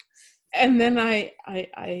 And then I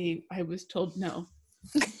was told no.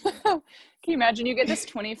 Can you imagine you get this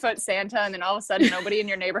 20-foot Santa and then all of a sudden nobody in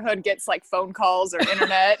your neighborhood gets like phone calls or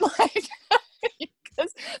internet? Like,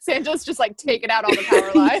 because Santa's just like taking out all the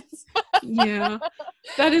power lines. Yeah,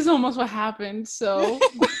 that is almost what happened. So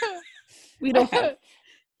we don't have.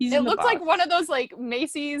 It looked like one of those like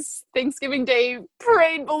Macy's Thanksgiving Day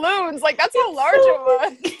parade balloons. Like that's how large it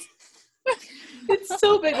was. It's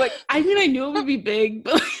so big. Like I mean, I knew it would be big,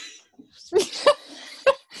 but.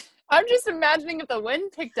 I'm just imagining if the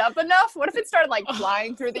wind picked up enough. What if it started like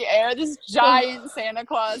flying through the air? This giant Santa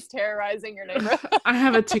Claus terrorizing your neighborhood. I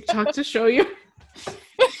have a TikTok to show you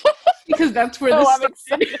because that's where this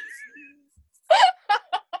started.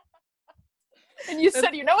 And you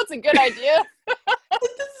said, you know, it's a good idea.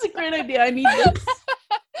 This is a great idea. I need this.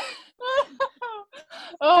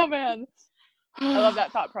 Oh man, I love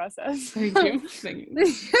that thought process. Thank you. Thank you.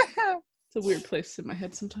 It's a weird place in my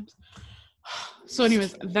head sometimes. So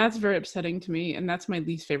anyways, that's very upsetting to me, and that's my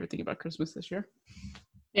least favorite thing about Christmas this year.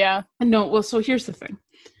 Yeah. No, well, so here's the thing.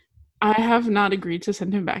 I have not agreed to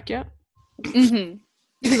send him back yet. Mm-hmm.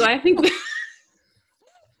 Because I think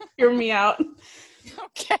hear me out.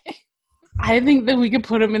 Okay. I think that we could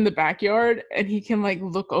put him in the backyard and he can like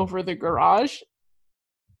look over the garage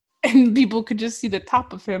and people could just see the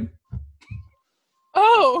top of him.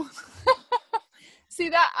 Oh. See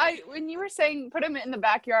that when you were saying put him in the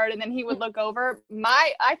backyard and then he would look over,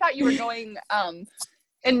 I thought you were going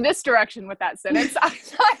in this direction with that sentence. I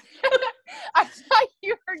thought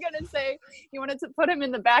you were gonna say you wanted to put him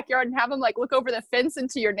in the backyard and have him like look over the fence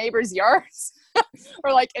into your neighbor's yards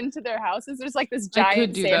or like into their houses. There's like this giant I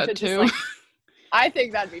could do Santa that too. just, like, I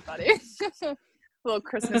think that'd be funny. A little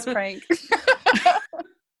Christmas prank.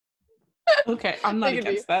 Okay, I'm not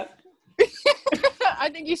against that. I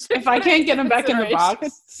think you should. If I can't get him back in the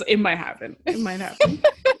box, it might happen. It might happen.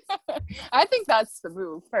 I think that's the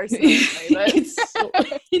move, personally.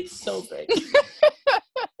 It's so big.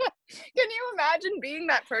 Can you imagine being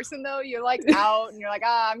that person though? You're like out and you're like,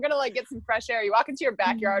 I'm gonna like get some fresh air. You walk into your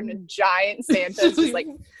backyard and a giant Santa's just like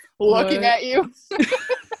looking at you.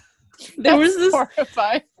 There was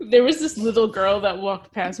this little girl that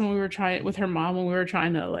walked past when we were trying with her mom when we were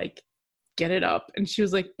trying to like get it up, and she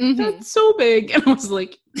was like, "That's so big," and I was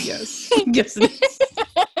like, "Yes, yes." It is.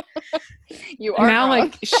 You are now wrong.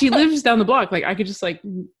 Like she lives down the block. Like I could just like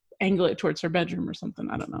angle it towards her bedroom or something.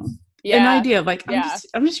 I don't know. Yeah, an idea. Like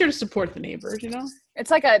I'm just here to support the neighbors. You know, it's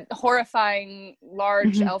like a horrifying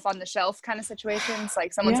large elf on the shelf kind of situation. It's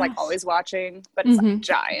like someone's like always watching, but it's like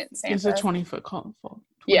giant Santa. It's a 20-foot tall.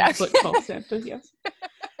 20-foot tall Santa. Yes.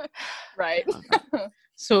 Right.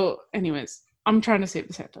 So, anyways, I'm trying to save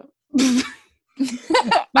the Santa.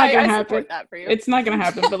 Not gonna I happen. support that for you. It's not gonna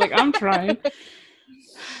happen, but like I'm trying.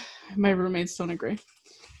 My roommates don't agree.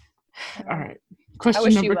 All right.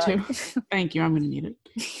 Question number 2. Thank you. I'm gonna need it.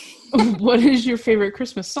 What is your favorite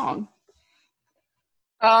Christmas song?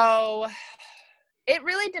 Oh, it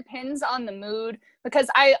really depends on the mood, because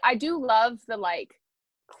I do love the like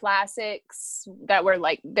classics that were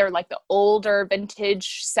like, they're like the older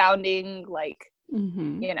vintage sounding, like,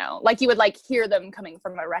 you know, like you would like hear them coming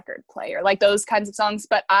from a record player, like those kinds of songs.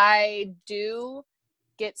 But I do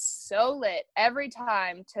get so lit every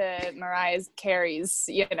time to Mariah Carey's,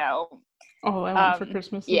 you know, All I Want for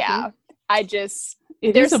Christmas. Yeah.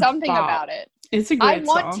 There's something about it. It's a great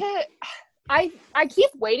song. I keep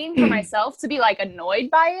waiting for myself to be like annoyed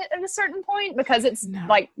by it at a certain point, because it's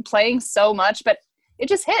like playing so much, but it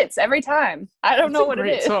just hits every time. I don't know what it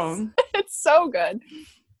is. Song. It's so good.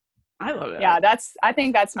 I love it. Yeah, I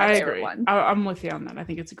think that's my favorite one. I'm with you on that. I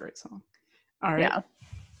think it's a great song. All right. Yeah.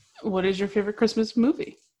 What is your favorite Christmas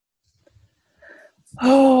movie?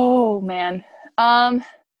 Oh man. I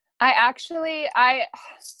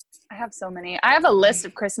have so many. I have a list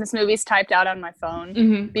of Christmas movies typed out on my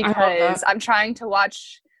phone because I'm trying to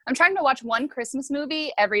watch one Christmas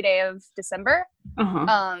movie every day of December.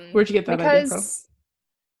 Where'd you get that idea from?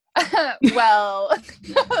 Well,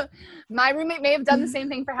 my roommate may have done the same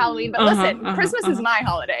thing for Halloween, but listen, Christmas is my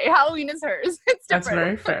holiday. Halloween is hers. It's different. That's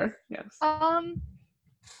very fair. Yes.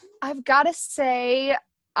 I've got to say,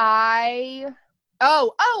 I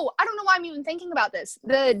don't know why I'm even thinking about this.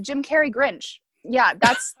 The Jim Carrey Grinch. Yeah,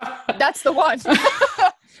 that's the one.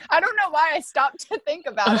 I don't know why I stopped to think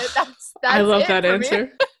about it. That's I love that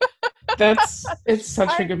answer. It's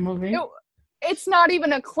such a good movie. It's not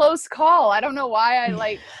even a close call. I don't know why I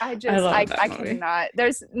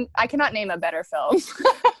cannot name a better film.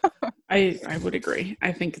 I would agree.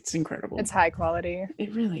 I think it's incredible. It's high quality.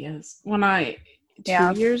 It really is. When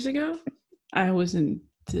 2 years ago, I was in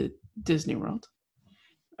Disney World.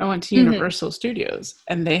 I went to Universal Studios,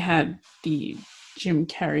 and they had the Jim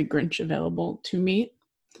Carrey Grinch available to meet.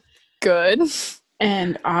 Good.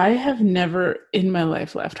 And I have never in my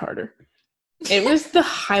life laughed harder. It was the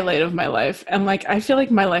highlight of my life. And like, I feel like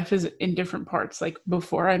my life is in different parts, like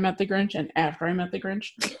before I met the Grinch and after I met the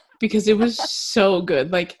Grinch, because it was so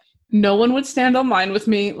good. Like, no one would stand on line with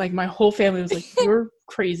me. Like, my whole family was like, you're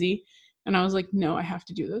crazy. And I was like, no, I have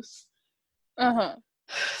to do this.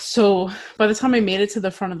 So by the time I made it to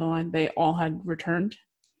the front of the line, they all had returned,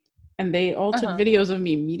 and they all took videos of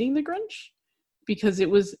me meeting the Grinch, because it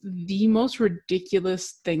was the most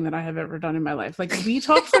ridiculous thing that I have ever done in my life. Like, we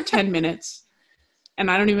talked for 10 minutes,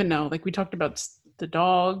 and I don't even know. Like, we talked about the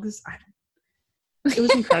dogs. It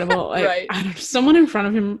was incredible. Like, right. Someone in front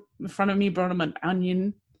of me brought him an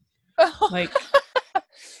onion. Like,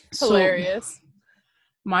 hilarious. So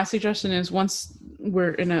my suggestion is, once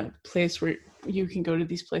we're in a place where you can go to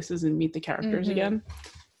these places and meet the characters again,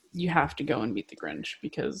 you have to go and meet the Grinch,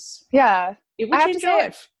 because it will change your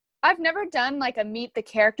life. I've never done like a meet the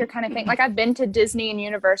character kind of thing. Like, I've been to Disney and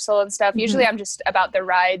Universal and stuff. Usually I'm just about the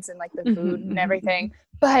rides and like the food and everything.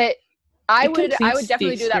 But I would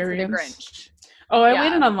definitely do that for the Grinch. Oh, I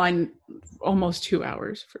waited online almost 2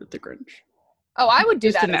 hours for the Grinch. Oh, I would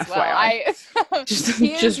do that as well.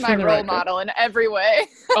 He is my role model in every way.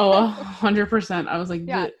 100%. I was like,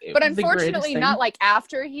 but unfortunately, not like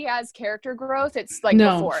after he has character growth. It's like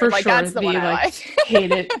before. For like sure. That's the one I like.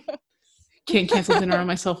 Hate it. Can't cancel dinner on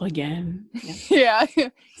myself again. Yeah.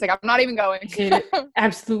 It's like, I'm not even going. Hate it.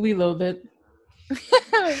 Absolutely loathe it.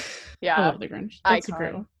 Yeah. I love the Grinch. That's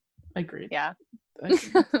incredible. Agreed. Yeah.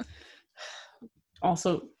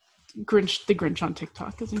 Also, the Grinch on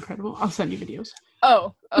TikTok is incredible. I'll send you videos.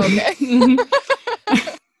 Oh, okay.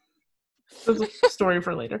 That's a story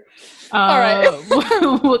for later. All right.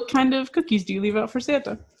 What kind of cookies do you leave out for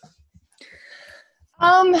Santa?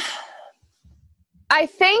 I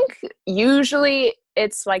think usually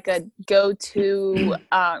it's like a go-to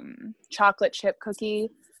chocolate chip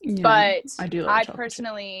cookie, but I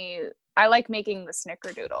personally like making the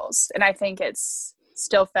snickerdoodles, and I think it's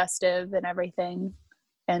still festive and everything.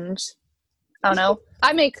 And I don't know.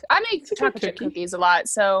 I make chocolate chip cookies a lot,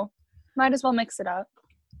 so might as well mix it up.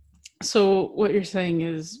 So what you're saying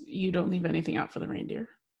is you don't leave anything out for the reindeer?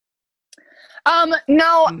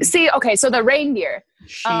 No. See, okay, so the reindeer.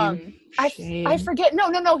 Shame. I forget.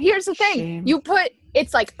 No. Here's the thing. Shame. You put,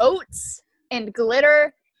 it's like oats and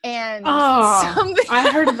glitter and something. I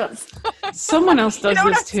heard about someone else does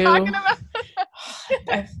this too.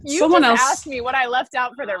 Someone else asked me what I left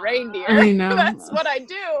out for the reindeer. I know. That's what I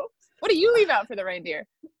do. What do you leave out for the reindeer?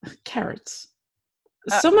 Carrots.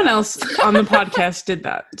 Someone else on the podcast did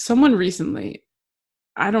that. Someone recently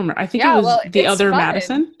I don't know. I think it was the other fun.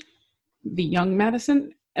 Madison, the young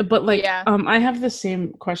Madison. But like, I have the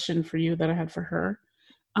same question for you that I had for her.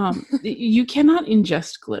 You cannot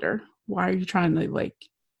ingest glitter. Why are you trying to like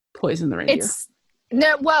poison the reindeer?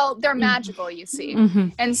 They're magical, you see.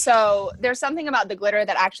 And so there's something about the glitter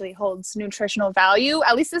that actually holds nutritional value.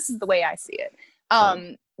 At least this is the way I see it.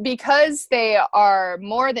 Because they are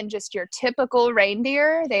more than just your typical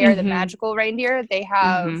reindeer. They are the magical reindeer. They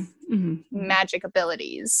have magic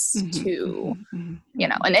abilities to, you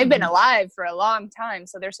know, and they've been alive for a long time.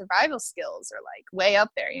 So their survival skills are like way up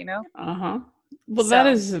there, you know? Well, that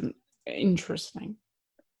is interesting.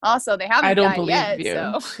 Also, they haven't died yet,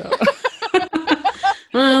 you, so.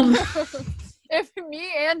 Well, if me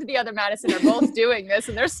and the other Madison are both doing this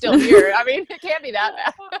and they're still here, I mean, it can't be that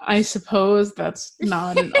bad. I suppose that's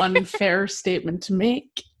not an unfair statement to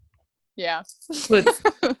make. Yeah. But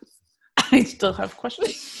I still have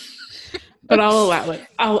questions. But I'll allow it.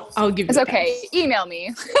 I'll give you. It's okay. Pass. Email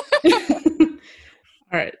me. All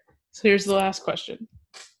right. So here's the last question.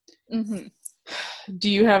 Do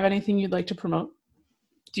you have anything you'd like to promote?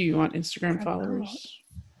 Do you want Instagram followers?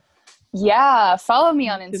 Yeah, follow me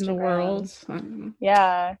on Instagram. In the world.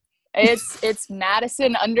 Yeah. It's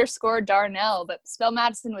Madison_Darnell, but spell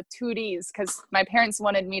Madison with 2 D's because my parents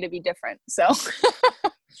wanted me to be different. So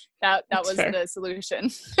that was fair. The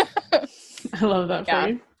solution. I love that for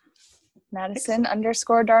you.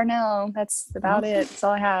 Madison_Darnell. That's about it. That's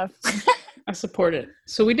all I have. I support it.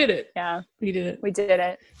 So we did it. Yeah. We did it. We did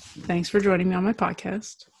it. Thanks for joining me on my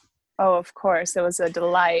podcast. Oh, of course. It was a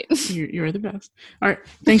delight. You're the best. All right.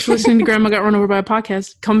 Thanks for listening to Grandma Got Run Over by a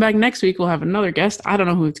Podcast. Come back next week. We'll have another guest. I don't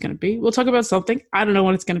know who it's going to be. We'll talk about something. I don't know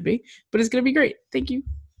what it's going to be, but it's going to be great. Thank you.